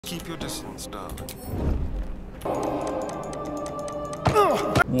Keep your distance, darling.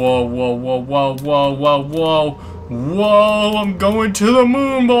 Whoa, whoa, whoa, whoa, whoa, whoa, whoa. Whoa, I'm going to the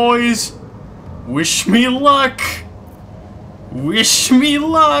moon, boys. Wish me luck. Wish me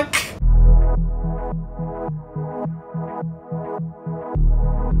luck.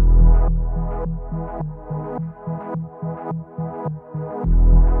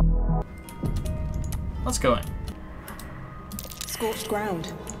 Let's go in. Scorched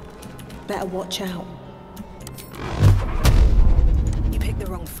ground. Better watch out. You picked the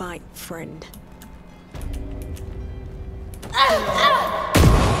wrong fight, friend.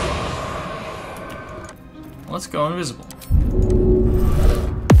 Let's go invisible.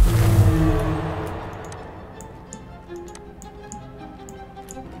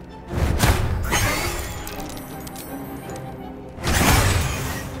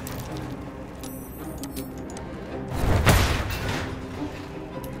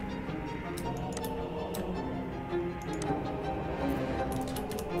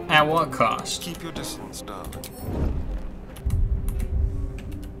 At what cost? Keep your distance, darling.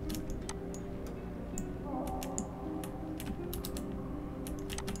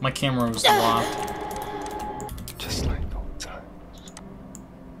 My camera was locked. Just like old times.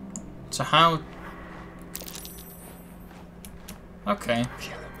 So how? Okay.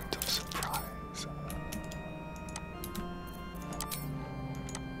 The element of surprise.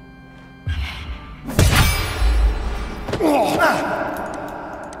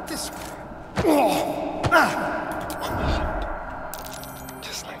 This way.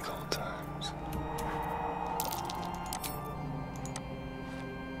 Just like old times.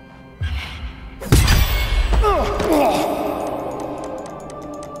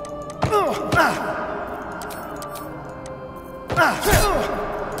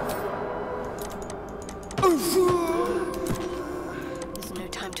 There's no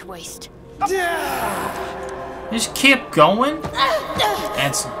time to waste. Just keep going?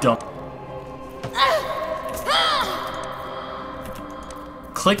 That's dumb.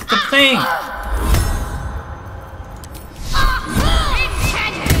 Click the thing!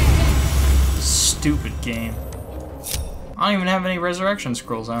 Stupid game. I don't even have any resurrection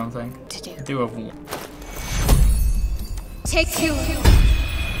scrolls, I don't think. I do have one. Take two.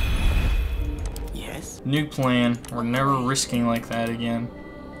 Yes? New plan. We're never risking like that again.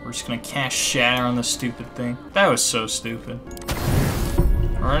 We're just gonna cast shatter on the stupid thing. That was so stupid.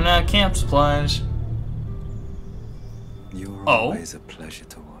 Running out of camp supplies. You're Oh. always a pleasure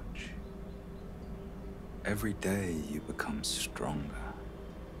to watch. Every day you become stronger.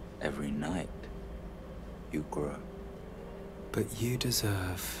 Every night you grow. But you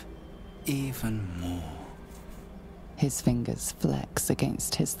deserve even more. His fingers flex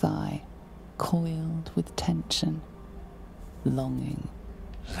against his thigh, coiled with tension, longing.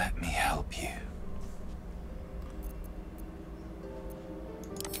 Let me help you.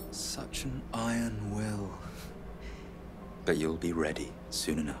 Such an iron will. But you'll be ready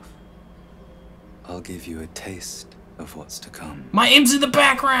soon enough. I'll give you a taste of what's to come. My aim's in the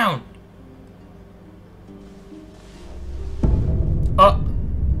background! Oh.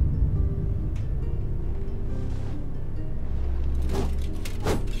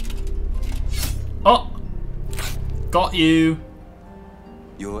 Oh! Got you.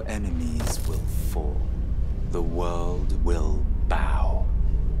 Your enemies will fall. The world will bow.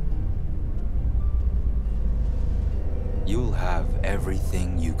 You'll have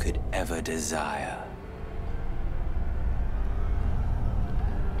everything you could ever desire.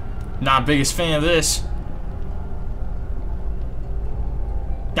 Not biggest fan of this.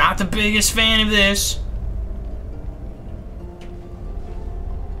 Not the biggest fan of this.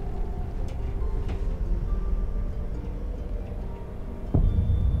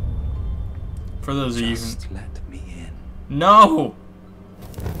 For those of you who... Just let me in. No!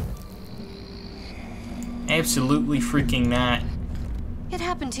 Absolutely freaking not. It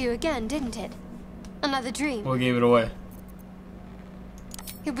happened to you again, didn't it? Another dream. What gave it away?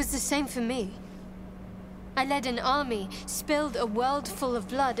 It was the same for me. I led an army, spilled a world full of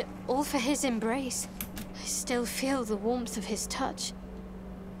blood, all for his embrace. I still feel the warmth of his touch.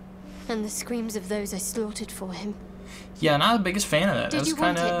 And the screams of those I slaughtered for him. Yeah, not the biggest fan of that. Did That you was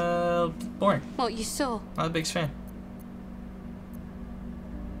want kind of boring. What you saw. Not the biggest fan.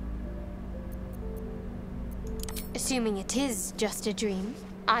 Assuming it is just a dream,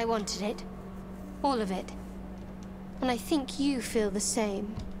 I wanted it. All of it. And I think you feel the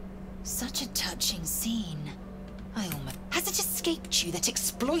same. Such a touching scene. I almost... Has it escaped you that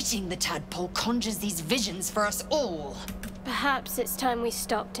exploiting the tadpole conjures these visions for us all? Perhaps it's time we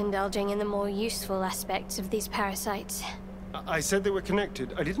stopped indulging in the more useful aspects of these parasites. I said they were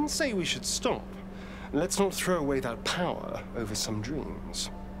connected. I didn't say we should stop. Let's not throw away that power over some dreams.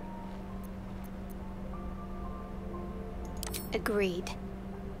 Agreed.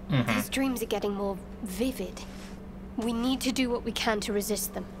 These dreams are getting more vivid. We need to do what we can to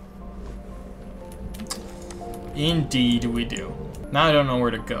resist them. Indeed we do. Now I don't know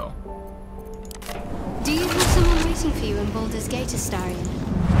where to go. Do you have someone waiting for you in Baldur's Gate, Astarion?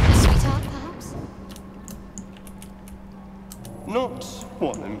 A sweetheart, perhaps? Not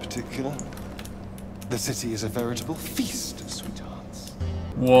one in particular. The city is a veritable feast of sweethearts.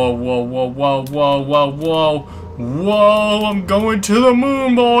 Whoa, whoa, whoa, whoa, whoa, whoa, whoa. Whoa, I'm going to the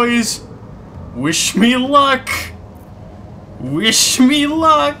moon, boys. Wish me luck. Wish me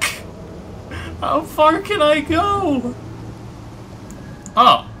luck. How far can I go?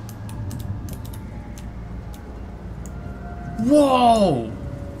 Oh. Whoa.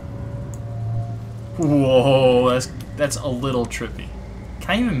 Whoa, that's a little trippy. Can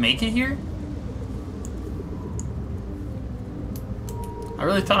I even make it here? I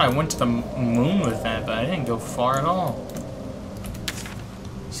really thought I went to the moon with that, but I didn't go far at all.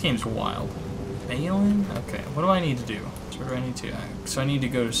 This game's wild. Balin? Okay, what do I need to do? So where do I need to? So I need to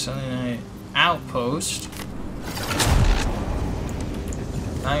go to Sunday Night Outpost.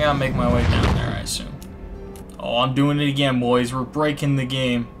 I gotta make my way down there, I assume. Oh, I'm doing it again, boys. We're breaking the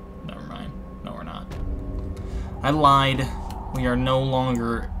game. Never mind. No, we're not. I lied. We are no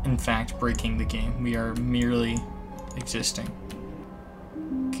longer, in fact, breaking the game. We are merely existing.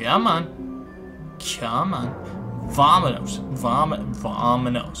 Come on. Come on. Vominos.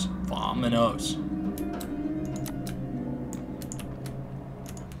 Vominos. Vominos.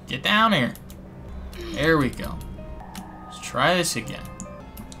 Get down here. There we go. Let's try this again.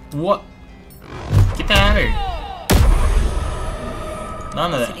 What? Get that out of here.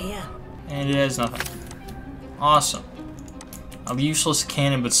 None of that. And it has nothing. Awesome. A useless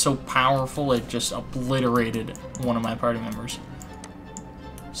cannon, but so powerful it just obliterated one of my party members.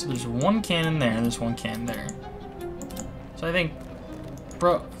 So there's one cannon there, and there's one cannon there. So I think,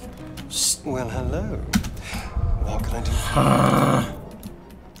 bro. Well, hello. What can I do?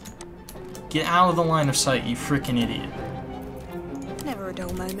 Get out of the line of sight, you freaking idiot. Never a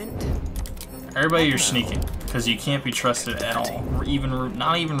dull moment. Everybody, you're sneaking, because you can't be trusted at all,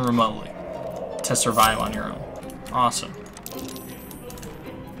 not even remotely, to survive on your own. Awesome.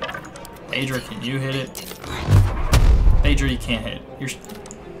 Phaedra, can you hit it? Phaedra, you can't hit it.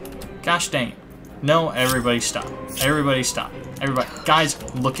 Gosh dang it. No, everybody stop. Everybody stop. Everybody. Guys,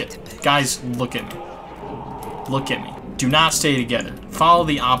 look at me. Guys, look at me. Look at me. Do not stay together. Follow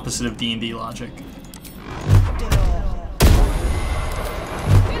the opposite of D&D logic.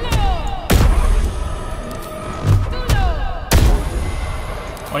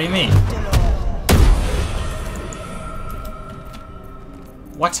 What do you mean?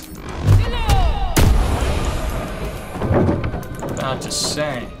 What? About to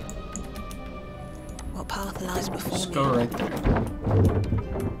say. What path lies before Just me? go right there.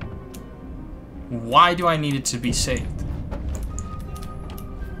 Why do I need it to be saved?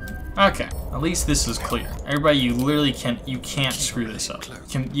 Okay, at least this is clear. Everybody, you literally can't screw this up.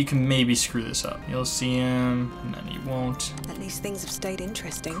 You can maybe screw this up. You'll see him, and then you won't. At least things have stayed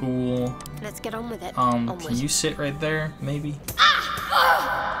interesting. Cool. Let's get on with it. Can you sit right there, maybe?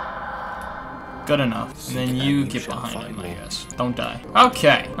 Good enough. And then you get behind him, I guess. Don't die.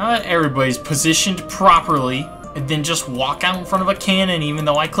 Okay, now that everybody's positioned properly, and then just walk out in front of a cannon even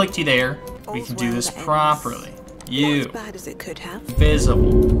though I clicked you there, we can do this properly. You. Not as bad as it could have.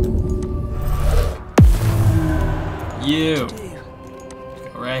 Visible. You.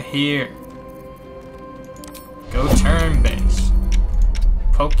 Go right here. Go turn-based.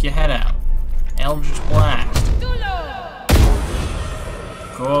 Poke your head out. Eldritch Blast.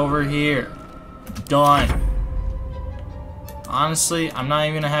 Go over here. Done. Honestly, I'm not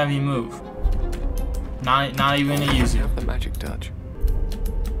even gonna have you move. Not even gonna use it. The magic touch.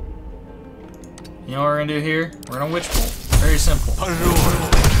 You know what we're gonna do here? We're gonna witch bolt. Very simple.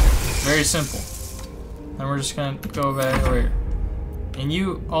 Very simple. Then we're just gonna go back over here. And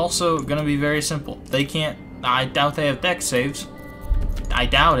you also gonna be very simple. They can't. I doubt they have dex saves. I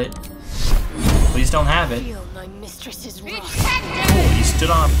doubt it. Please don't have it. Feel my mistress's wrath. Cool. You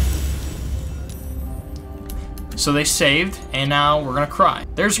stood on. So they saved, and now we're gonna cry.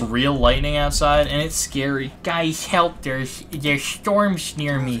 There's real lightning outside, and it's scary. Guys, help! There's storms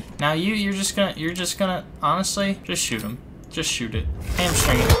near me. Now you're just gonna honestly just shoot him. Just shoot it.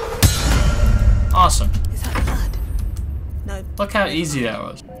 Hamstring it. Awesome. Is that blood? No. Look how easy that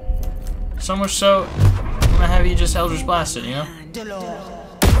was. So much so, I'm gonna have you just Eldritch Blast it, you know?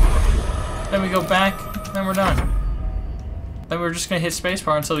 Then we go back, then we're done. Then we're just gonna hit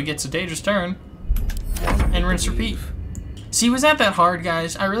spacebar until he gets a dangerous turn. And rinse repeat. See, was that hard,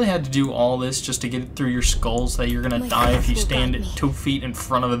 guys? I really had to do all this just to get it through your skulls that you're gonna die if you stand at 2 feet in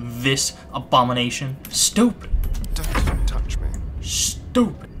front of this abomination. Stupid. Don't touch me.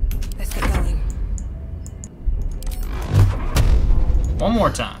 Stupid. Let's get going. One more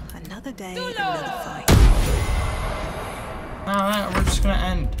time. Another day, another fight. Alright, we're just gonna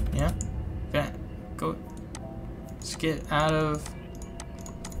end. Yeah? Okay. Go. Let's get out of.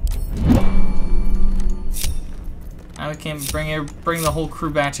 Now we can bring the whole crew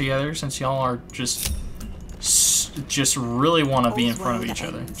back together since y'all are just really want to be in front of each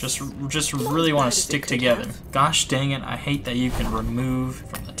other. Just really want to stick together. Gosh dang it! I hate that you can remove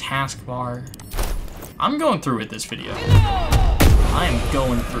from the taskbar. I'm going through it this video. I am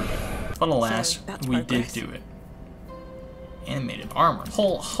going through it. But alas, we did do it. Animated armor.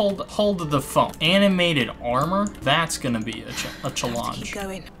 Hold the phone. Animated armor? That's gonna be a challenge.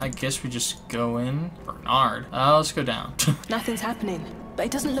 I guess we just go in. Bernard. Let's go down. Nothing's happening, but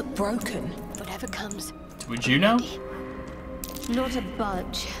it doesn't look broken. Whatever comes. Would you know? Not a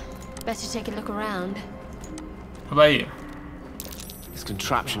budge. Better take a look around. How about you? This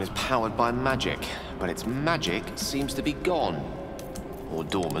contraption is powered by magic, but its magic seems to be gone. Or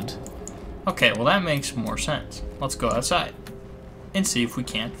dormant. Okay, well that makes more sense. Let's go outside and see if we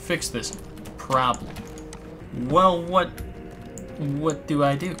can't fix this problem. Well, what do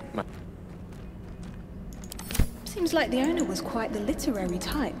I do? Seems like the owner was quite the literary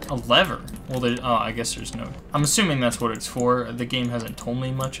type. A lever? Well, oh, I guess there's no... I'm assuming that's what it's for. The game hasn't told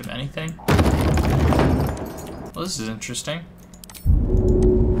me much of anything. Well, this is interesting.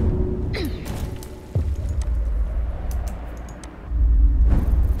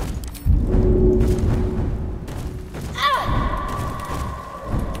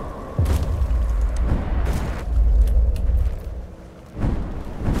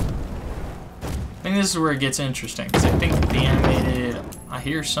 This is where it gets interesting, because I think the animated... I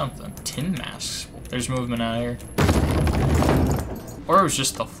hear something. Tin masks. There's movement out here. Or it was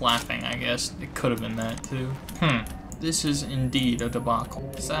just the flapping, I guess. It could have been that, too. This is indeed a debacle.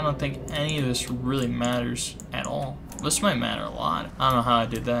 Because I don't think any of this really matters at all. This might matter a lot. I don't know how I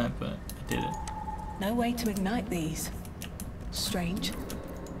did that, but I did it. No way to ignite these. Strange.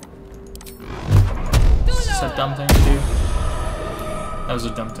 Is this a dumb thing to do? That was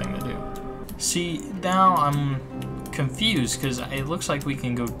a dumb thing to do. See, now I'm confused because it looks like we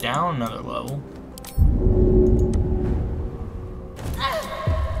can go down another level.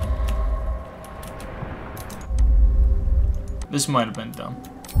 This might have been dumb.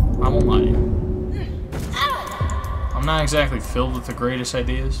 I won't lie to you. I'm not exactly filled with the greatest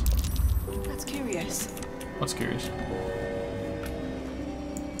ideas. That's curious. What's curious?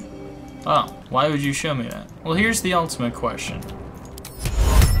 Oh, why would you show me that? Well, here's the ultimate question.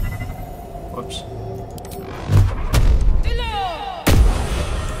 Whoops.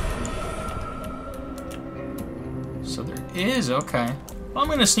 So there is, okay. Well, I'm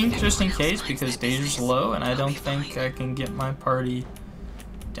gonna sneak just in case because danger's low and I don't think I can get my party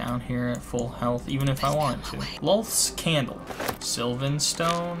down here at full health even if I wanted to. Lulth's Candle, Sylvan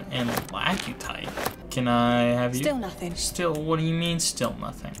Stone, and Lacutite. Can I have you? Still nothing. Still, what do you mean still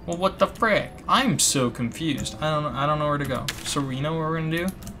nothing? Well, what the frick? I'm so confused. I don't know where to go. So you know what we're gonna do?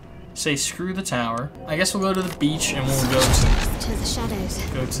 Say screw the tower. I guess we'll go to the beach and we'll go to the shadows.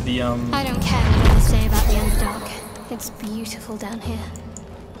 Go to the I don't care what they say about the Underdark. It's beautiful down here.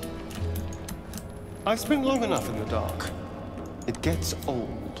 I've spent long enough in the dark. It gets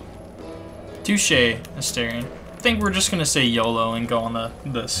old. Touche, Asterion. I think we're just gonna say YOLO and go on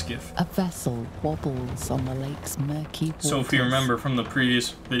the skiff. A vessel wobbles on the lake's murky waters. So if you remember from the previous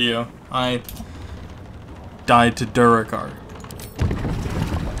video, I died to Durakar.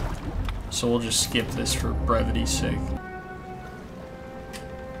 So we'll just skip this for brevity's sake.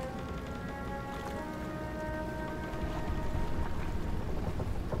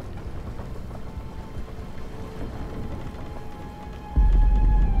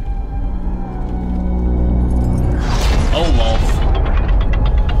 Oh, Wolf.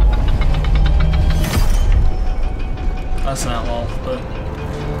 That's not Wolf, but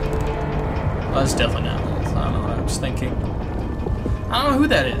that's definitely not Wolf. I don't know what I was thinking. I don't know who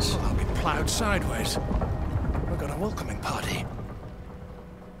that is. Plowed sideways. We've got a welcoming party.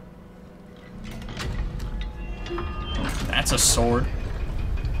 That's a sword.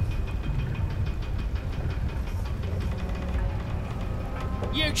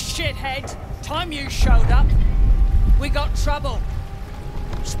 You shithead! Time you showed up, we got trouble.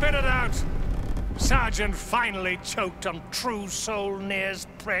 Spit it out! Sergeant finally choked on True Soul Near's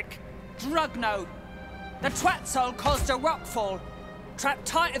prick. Drug note. The twat soul caused a rockfall. Trapped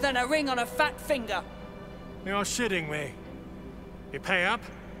tighter than a ring on a fat finger. You're shitting me. You pay up?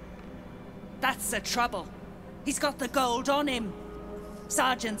 That's the trouble. He's got the gold on him.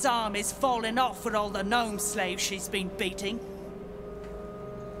 Sergeant's arm is falling off with all the gnome slaves she's been beating.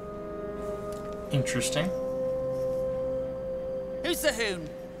 Interesting. Who's the hoon?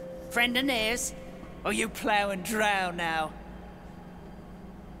 Friend of Nair's? Or you plough and drow now?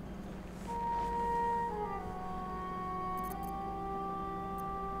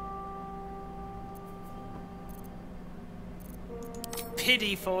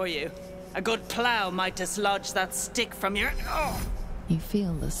 Pity for you. A good plough might dislodge that stick from your... Oh. You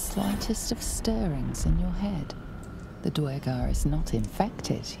feel the slightest of stirrings in your head. The Dwegar is not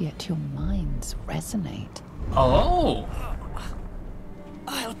infected, yet your minds resonate. Oh!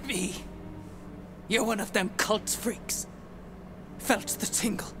 I'll be... You're one of them cult freaks. Felt the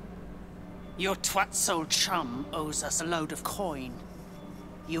tingle. Your twat soul chum owes us a load of coin.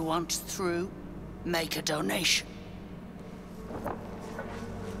 You want through? Make a donation.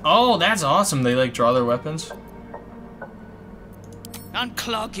 Oh, that's awesome. They like draw their weapons.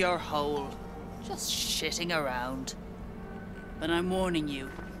 Unclog your hole. Just shitting around. But I'm warning you.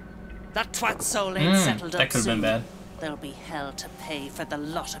 That twat soul ain't settled up that could have been bad. There'll be hell to pay for the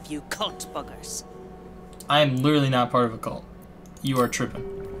lot of you cult buggers. I am literally not part of a cult. You are tripping.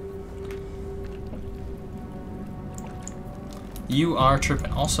 You are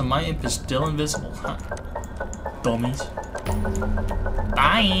tripping. Also, my imp is still invisible. Huh. Dummies.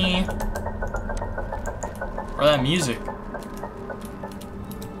 Bye! Or that music.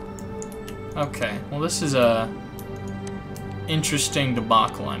 Okay, well this is a interesting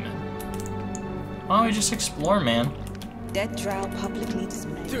debacle I'm in. Why don't we just explore, man? Dead drow publicly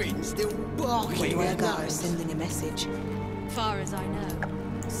dismayed. Dream still barking. Dwegar is sending a message. Far as I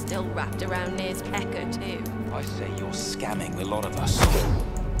know, still wrapped around Nair's pecker too. I say you're scamming the lot of us.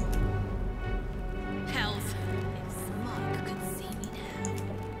 Hells, if Smug could see me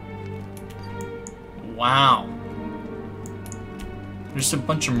now. Wow. There's a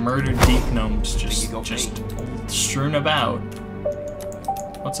bunch of murdered deep gnomes just strewn about.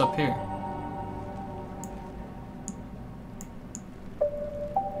 What's up here?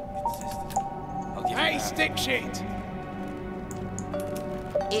 Hey, stick shit!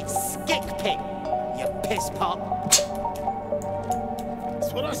 It's Skick Pit, you piss pot.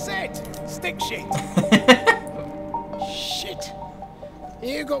 That's what I said. Stick shit. Shit.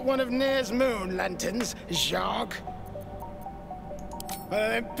 You got one of Nair's moon lanterns, Jacques? One of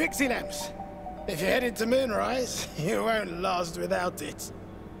them pixie lamps. If you're headed to Moonrise, you won't last without it.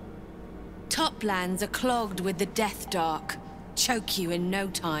 Toplands are clogged with the Death Dark. Choke you in no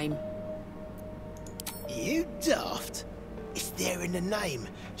time. You daft. It's there in the name.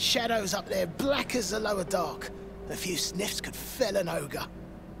 Shadows up there black as the lower dark. A few sniffs could fell an ogre.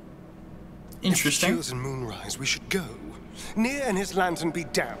 Interesting. If the Cures in Moonrise, we should go. Nair and his lantern be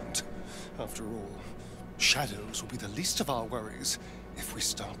damned. After all, shadows will be the least of our worries if we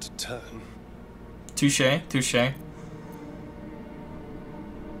start to turn. Touche, touche.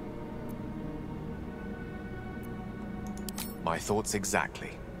 My thoughts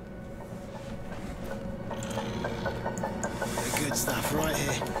exactly. The good stuff right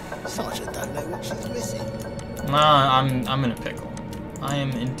here. Sergeant don't know what she's missing. Nah, I'm in a pickle. I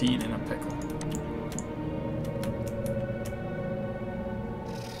am indeed in a pickle.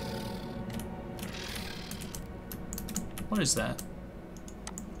 What is that?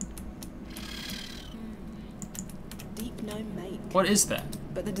 Deep gnome make. What is that?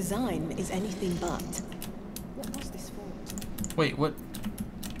 But the design is anything but. What was this for? Wait, what?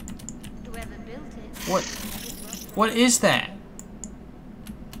 Whoever built it. What? What is that?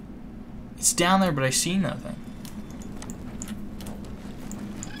 It's down there, but I see nothing.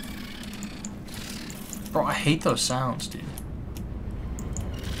 Bro, I hate those sounds, dude.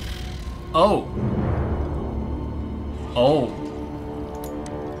 Oh. Oh.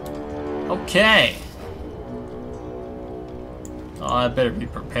 Okay. Oh, I better be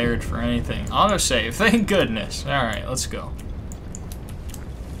prepared for anything. Autosave, thank goodness. Alright, let's go.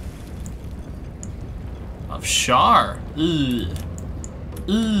 Of Shar. Ugh.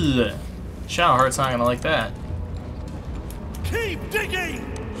 Ugh. Shadow Heart's not gonna like that. Keep digging!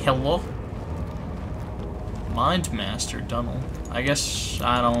 Hello? Mind Master Dunnel. I guess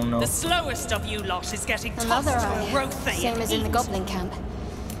I don't know. The slowest of you lot is getting Another tossed eye, to a Rothay. same as in the goblin camp.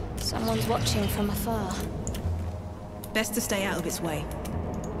 Someone's watching from afar. Best to stay out of its way.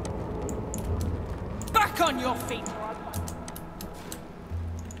 Back on your feet!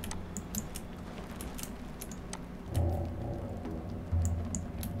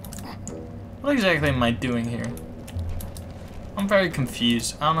 What What exactly am I doing here? I'm very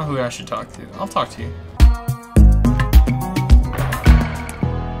confused. I don't know who I should talk to. I'll talk to you.